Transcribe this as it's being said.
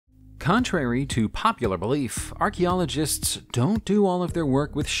Contrary to popular belief, archaeologists don't do all of their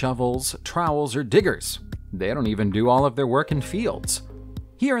work with shovels, trowels, or diggers. They don't even do all of their work in fields.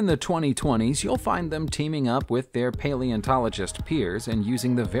 Here in the 2020s, you'll find them teaming up with their paleontologist peers and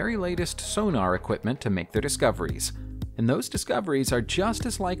using the very latest sonar equipment to make their discoveries. And those discoveries are just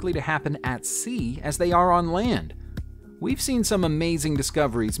as likely to happen at sea as they are on land. We've seen some amazing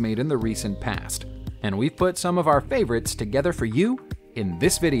discoveries made in the recent past, and we've put some of our favorites together for you in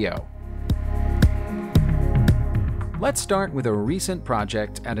this video. Let's start with a recent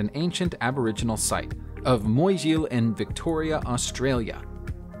project at an ancient Aboriginal site of Moyil in Victoria, Australia.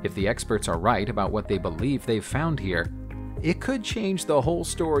 If the experts are right about what they believe they've found here, it could change the whole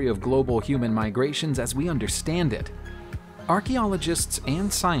story of global human migrations as we understand it. Archaeologists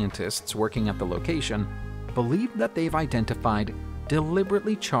and scientists working at the location believe that they've identified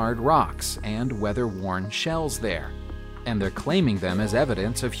deliberately charred rocks and weather-worn shells there, and they're claiming them as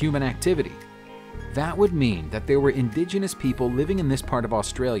evidence of human activity. That would mean that there were indigenous people living in this part of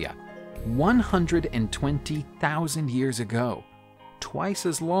Australia 120,000 years ago, twice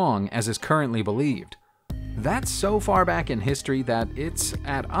as long as is currently believed. That's so far back in history that it's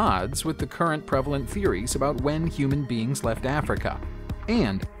at odds with the current prevalent theories about when human beings left Africa,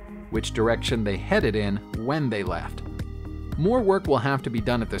 and which direction they headed in when they left. More work will have to be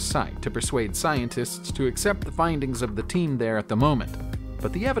done at the site to persuade scientists to accept the findings of the team there at the moment,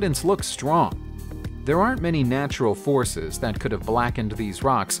 but the evidence looks strong. There aren't many natural forces that could have blackened these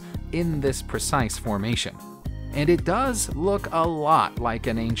rocks in this precise formation, and it does look a lot like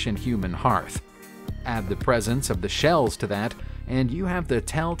an ancient human hearth. Add the presence of the shells to that, and you have the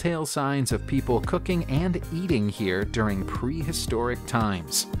telltale signs of people cooking and eating here during prehistoric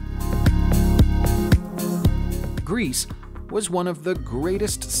times. Greece was one of the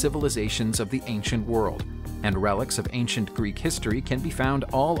greatest civilizations of the ancient world, and relics of ancient Greek history can be found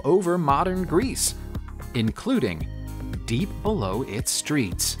all over modern Greece, including deep below its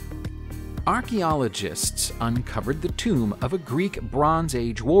streets. Archaeologists uncovered the tomb of a Greek Bronze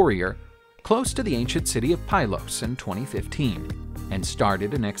Age warrior close to the ancient city of Pylos in 2015, and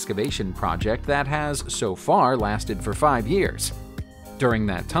started an excavation project that has so far lasted for 5 years. During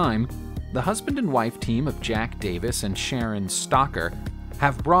that time, the husband and wife team of Jack Davis and Sharon Stocker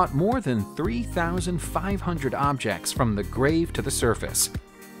have brought more than 3,500 objects from the grave to the surface,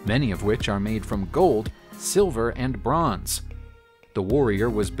 many of which are made from gold, silver, and bronze. The warrior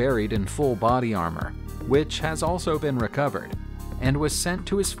was buried in full body armor, which has also been recovered, and was sent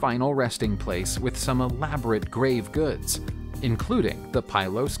to his final resting place with some elaborate grave goods, including the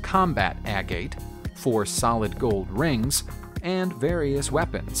Pylos combat agate, 4 solid gold rings, and various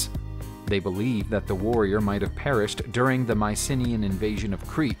weapons. They believe that the warrior might have perished during the Mycenaean invasion of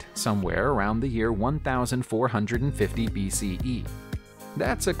Crete somewhere around the year 1450 BCE.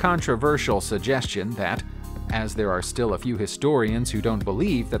 That's a controversial suggestion that, as there are still a few historians who don't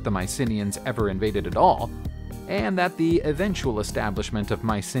believe that the Mycenaeans ever invaded at all, and that the eventual establishment of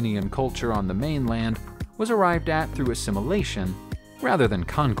Mycenaean culture on the mainland was arrived at through assimilation rather than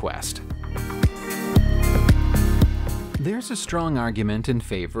conquest. There's a strong argument in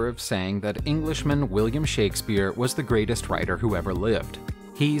favor of saying that Englishman William Shakespeare was the greatest writer who ever lived.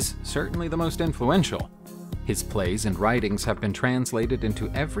 He's certainly the most influential. His plays and writings have been translated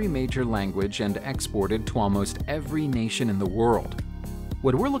into every major language and exported to almost every nation in the world.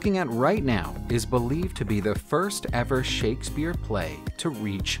 What we're looking at right now is believed to be the first ever Shakespeare play to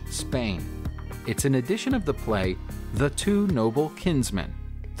reach Spain. It's an edition of the play The Two Noble Kinsmen,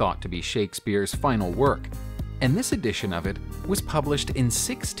 thought to be Shakespeare's final work, and this edition of it was published in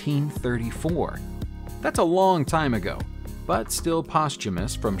 1634. That's a long time ago, but still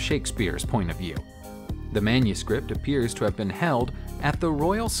posthumous from Shakespeare's point of view. The manuscript appears to have been held at the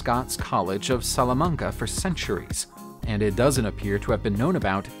Royal Scots College of Salamanca for centuries, and it doesn't appear to have been known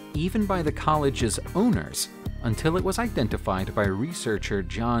about even by the college's owners until it was identified by researcher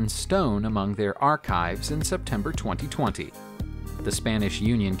John Stone among their archives in September 2020. The Spanish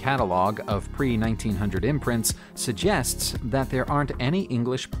Union catalog of pre-1900 imprints suggests that there aren't any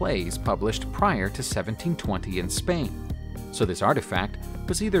English plays published prior to 1720 in Spain, so this artifact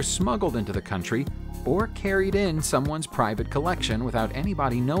was either smuggled into the country or carried in someone's private collection without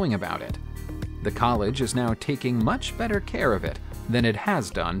anybody knowing about it. The college is now taking much better care of it than it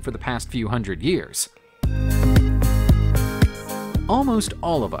has done for the past few hundred years. Almost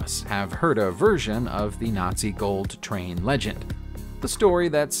all of us have heard a version of the Nazi gold train legend. The story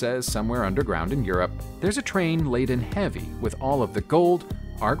that says somewhere underground in Europe, there's a train laden heavy with all of the gold,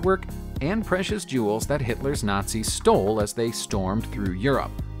 artwork, and precious jewels that Hitler's Nazis stole as they stormed through Europe.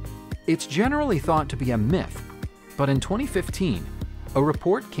 It's generally thought to be a myth, but in 2015, a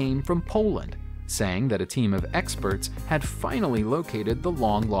report came from Poland, saying that a team of experts had finally located the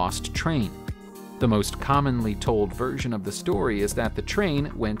long-lost train. The most commonly told version of the story is that the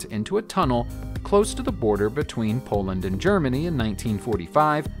train went into a tunnel close to the border between Poland and Germany in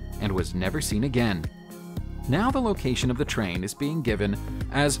 1945 and was never seen again. Now the location of the train is being given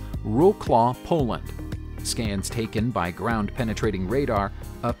as Wrocław, Poland. Scans taken by ground-penetrating radar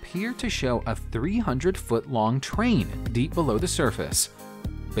appear to show a 300-foot-long train deep below the surface.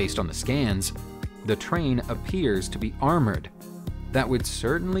 Based on the scans, the train appears to be armored. That would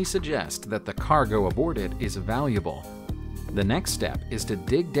certainly suggest that the cargo aboard it is valuable. The next step is to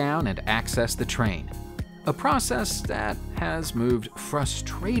dig down and access the train, a process that has moved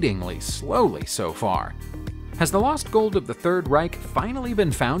frustratingly slowly so far. Has the lost gold of the Third Reich finally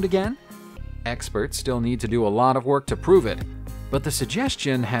been found again? Experts still need to do a lot of work to prove it, but the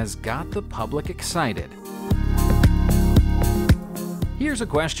suggestion has got the public excited. Here's a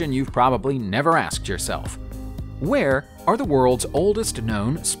question you've probably never asked yourself. Where are the world's oldest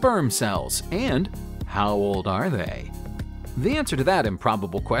known sperm cells, and how old are they? The answer to that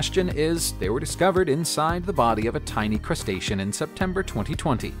improbable question is they were discovered inside the body of a tiny crustacean in September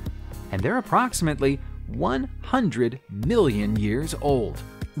 2020, and they're approximately 100 million years old.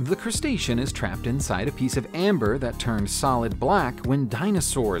 The crustacean is trapped inside a piece of amber that turned solid black when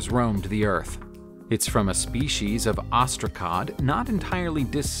dinosaurs roamed the Earth. It's from a species of ostracod not entirely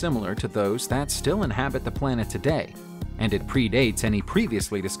dissimilar to those that still inhabit the planet today, and it predates any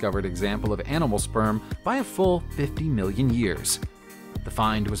previously discovered example of animal sperm by a full 50 million years. The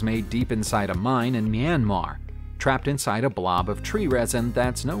find was made deep inside a mine in Myanmar, trapped inside a blob of tree resin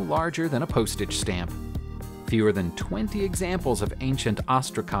that's no larger than a postage stamp. Fewer than 20 examples of ancient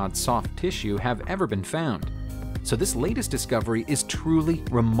ostracod soft tissue have ever been found, so this latest discovery is truly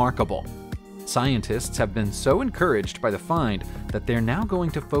remarkable. Scientists have been so encouraged by the find that they're now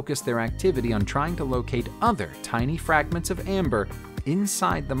going to focus their activity on trying to locate other tiny fragments of amber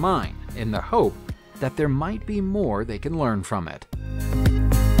inside the mine in the hope that there might be more they can learn from it.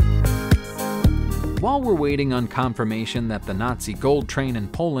 While we're waiting on confirmation that the Nazi gold train in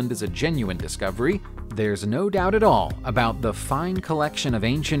Poland is a genuine discovery, there's no doubt at all about the fine collection of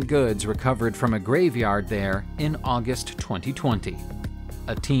ancient goods recovered from a graveyard there in August 2020.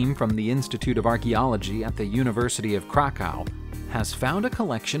 A team from the Institute of Archaeology at the University of Krakow has found a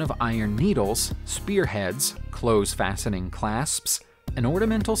collection of iron needles, spearheads, clothes-fastening clasps, an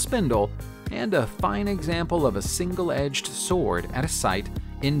ornamental spindle, and a fine example of a single-edged sword at a site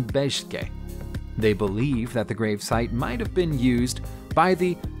in Bełżec. They believe that the gravesite might have been used by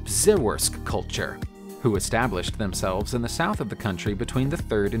the Przeworsk culture, who established themselves in the south of the country between the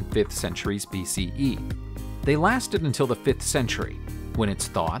 3rd and 5th centuries BCE. They lasted until the 5th century, when it's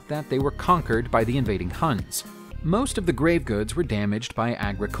thought that they were conquered by the invading Huns. Most of the grave goods were damaged by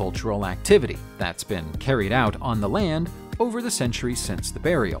agricultural activity that's been carried out on the land over the centuries since the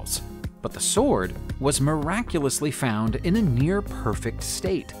burials. But the sword was miraculously found in a near-perfect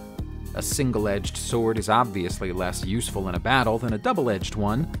state. A single-edged sword is obviously less useful in a battle than a double-edged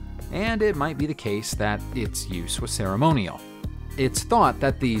one, and it might be the case that its use was ceremonial. It's thought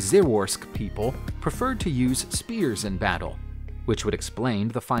that the Przeworsk people preferred to use spears in battle, which would explain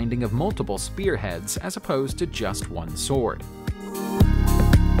the finding of multiple spearheads as opposed to just one sword.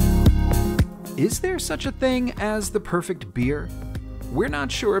 Is there such a thing as the perfect beer? We're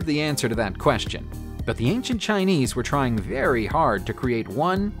not sure of the answer to that question, but the ancient Chinese were trying very hard to create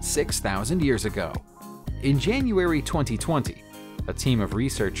one 6,000 years ago. In January 2020, a team of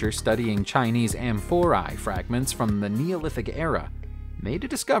researchers studying Chinese amphorae fragments from the Neolithic era made a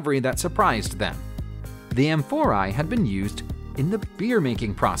discovery that surprised them. The amphorae had been used in the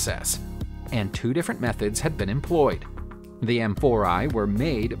beer-making process, and two different methods had been employed. The amphorae were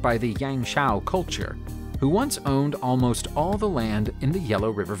made by the Yangshao culture, who once owned almost all the land in the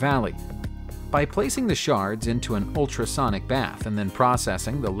Yellow River Valley. By placing the shards into an ultrasonic bath and then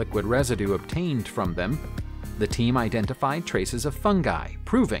processing the liquid residue obtained from them, the team identified traces of fungi,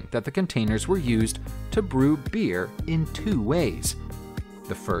 proving that the containers were used to brew beer in two ways.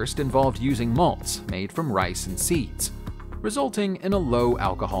 The first involved using malts made from rice and seeds, resulting in a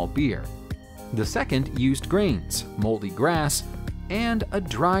low-alcohol beer. The second used grains, moldy grass, and a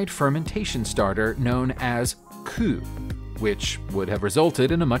dried fermentation starter known as ku, which would have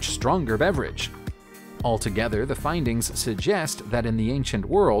resulted in a much stronger beverage. Altogether, the findings suggest that in the ancient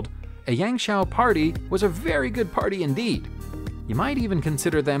world, a Yangshao party was a very good party indeed. You might even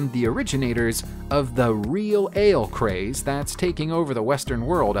consider them the originators of the real ale craze that's taking over the Western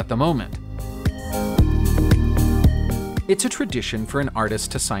world at the moment. It's a tradition for an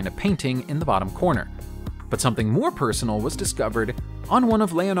artist to sign a painting in the bottom corner, but something more personal was discovered on one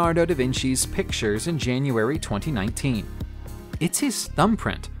of Leonardo da Vinci's pictures in January 2019. It's his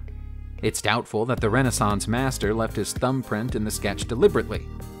thumbprint. It's doubtful that the Renaissance master left his thumbprint in the sketch deliberately.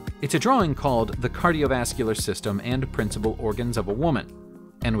 It's a drawing called The Cardiovascular System and Principal Organs of a Woman,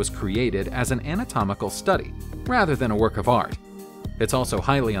 and was created as an anatomical study, rather than a work of art. It's also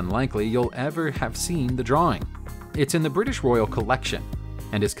highly unlikely you'll ever have seen the drawing. It's in the British Royal Collection,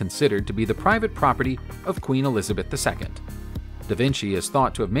 and is considered to be the private property of Queen Elizabeth II. Da Vinci is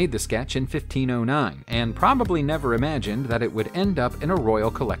thought to have made the sketch in 1509, and probably never imagined that it would end up in a royal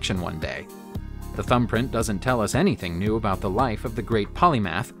collection one day. The thumbprint doesn't tell us anything new about the life of the great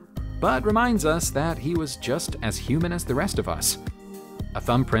polymath, but reminds us that he was just as human as the rest of us. A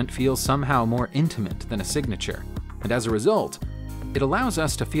thumbprint feels somehow more intimate than a signature, and as a result, it allows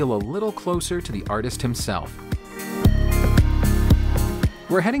us to feel a little closer to the artist himself.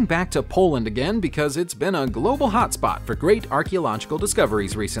 We're heading back to Poland again because it's been a global hotspot for great archaeological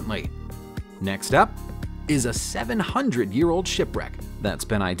discoveries recently. Next up is a 700-year-old shipwreck that's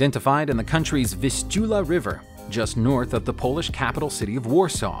been identified in the country's Vistula River, just north of the Polish capital city of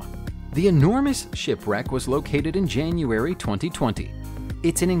Warsaw. The enormous shipwreck was located in January 2020.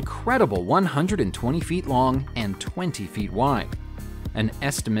 It's an incredible 120 feet long and 20 feet wide. An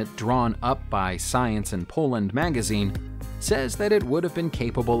estimate drawn up by Science in Poland magazine says that it would have been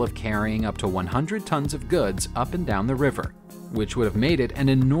capable of carrying up to 100 tons of goods up and down the river, which would have made it an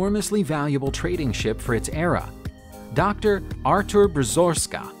enormously valuable trading ship for its era. Dr. Artur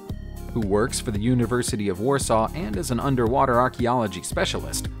Brzozowska, who works for the University of Warsaw and is an underwater archaeology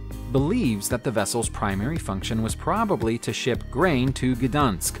specialist, believes that the vessel's primary function was probably to ship grain to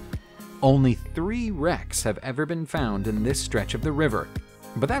Gdansk. Only 3 wrecks have ever been found in this stretch of the river,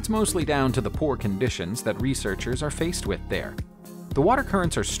 but that's mostly down to the poor conditions that researchers are faced with there. The water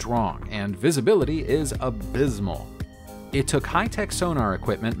currents are strong and visibility is abysmal. It took high-tech sonar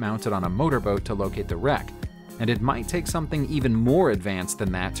equipment mounted on a motorboat to locate the wreck, and it might take something even more advanced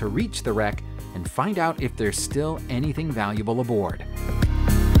than that to reach the wreck and find out if there's still anything valuable aboard.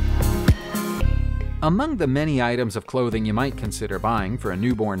 Among the many items of clothing you might consider buying for a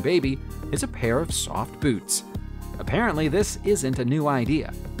newborn baby is a pair of soft boots. Apparently, this isn't a new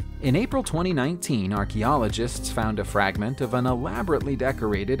idea. In April 2019, archaeologists found a fragment of an elaborately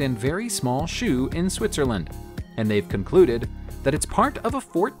decorated and very small shoe in Switzerland, and they've concluded that it's part of a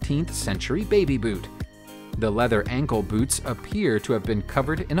 14th century baby boot. The leather ankle boots appear to have been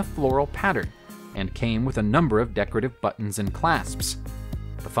covered in a floral pattern and came with a number of decorative buttons and clasps.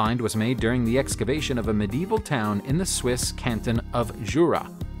 The find was made during the excavation of a medieval town in the Swiss canton of Jura.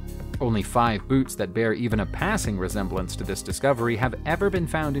 Only 5 boots that bear even a passing resemblance to this discovery have ever been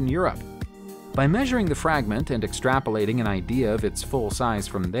found in Europe. By measuring the fragment and extrapolating an idea of its full size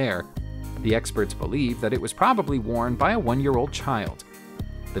from there, the experts believe that it was probably worn by a 1-year-old child.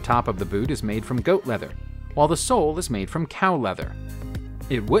 The top of the boot is made from goat leather, while the sole is made from cow leather.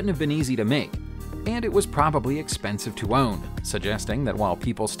 It wouldn't have been easy to make, and it was probably expensive to own, suggesting that while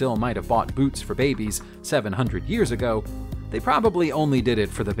people still might have bought boots for babies 700 years ago, they probably only did it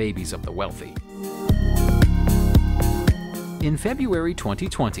for the babies of the wealthy. In February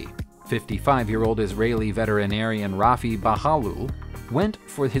 2020, 55-year-old Israeli veterinarian Rafi Bahalul went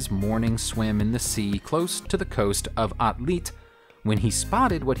for his morning swim in the sea close to the coast of Atlit when he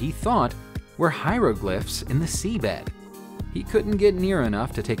spotted what he thought were hieroglyphs in the seabed. He couldn't get near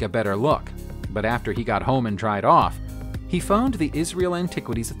enough to take a better look, but after he got home and dried off, he phoned the Israel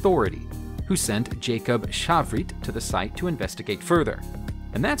Antiquities Authority, who sent Jacob Shavrit to the site to investigate further.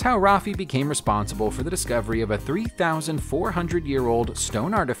 And that's how Rafi became responsible for the discovery of a 3,400-year-old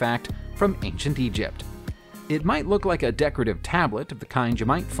stone artifact from ancient Egypt. It might look like a decorative tablet of the kind you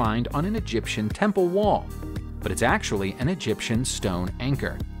might find on an Egyptian temple wall, but it's actually an Egyptian stone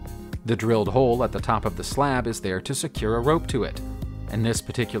anchor. The drilled hole at the top of the slab is there to secure a rope to it, and this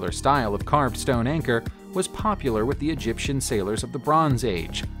particular style of carved stone anchor was popular with the Egyptian sailors of the Bronze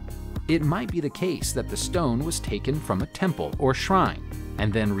Age. It might be the case that the stone was taken from a temple or shrine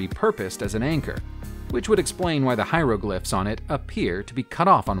and then repurposed as an anchor, which would explain why the hieroglyphs on it appear to be cut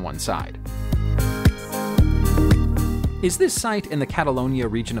off on one side. Is this site in the Catalonia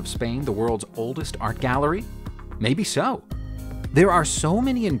region of Spain the world's oldest art gallery? Maybe so. There are so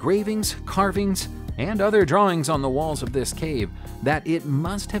many engravings, carvings, and other drawings on the walls of this cave that it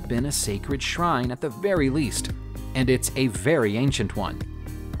must have been a sacred shrine at the very least, and it's a very ancient one.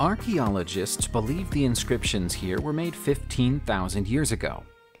 Archaeologists believe the inscriptions here were made 15,000 years ago.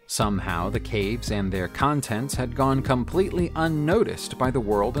 Somehow, the caves and their contents had gone completely unnoticed by the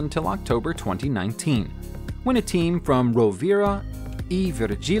world until October 2019, when a team from Rovira I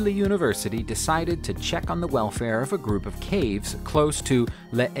Virgili University decided to check on the welfare of a group of caves close to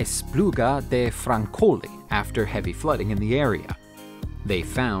Le Espluga de Francoli after heavy flooding in the area. They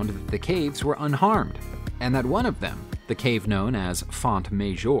found that the caves were unharmed, and that one of them, the cave known as Font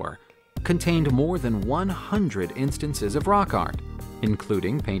Major, contained more than 100 instances of rock art,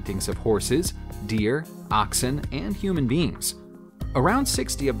 including paintings of horses, deer, oxen, and human beings. Around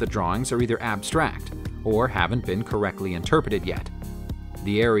 60 of the drawings are either abstract or haven't been correctly interpreted yet.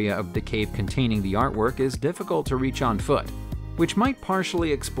 The area of the cave containing the artwork is difficult to reach on foot, which might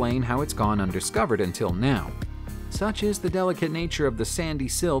partially explain how it's gone undiscovered until now. Such is the delicate nature of the sandy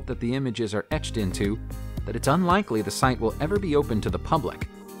silt that the images are etched into that it's unlikely the site will ever be open to the public.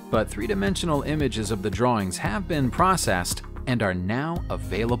 But three-dimensional images of the drawings have been processed and are now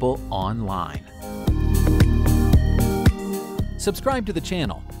available online. Subscribe to the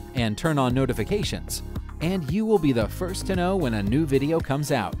channel and turn on notifications, and you will be the first to know when a new video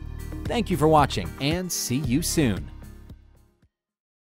comes out. Thank you for watching, and see you soon.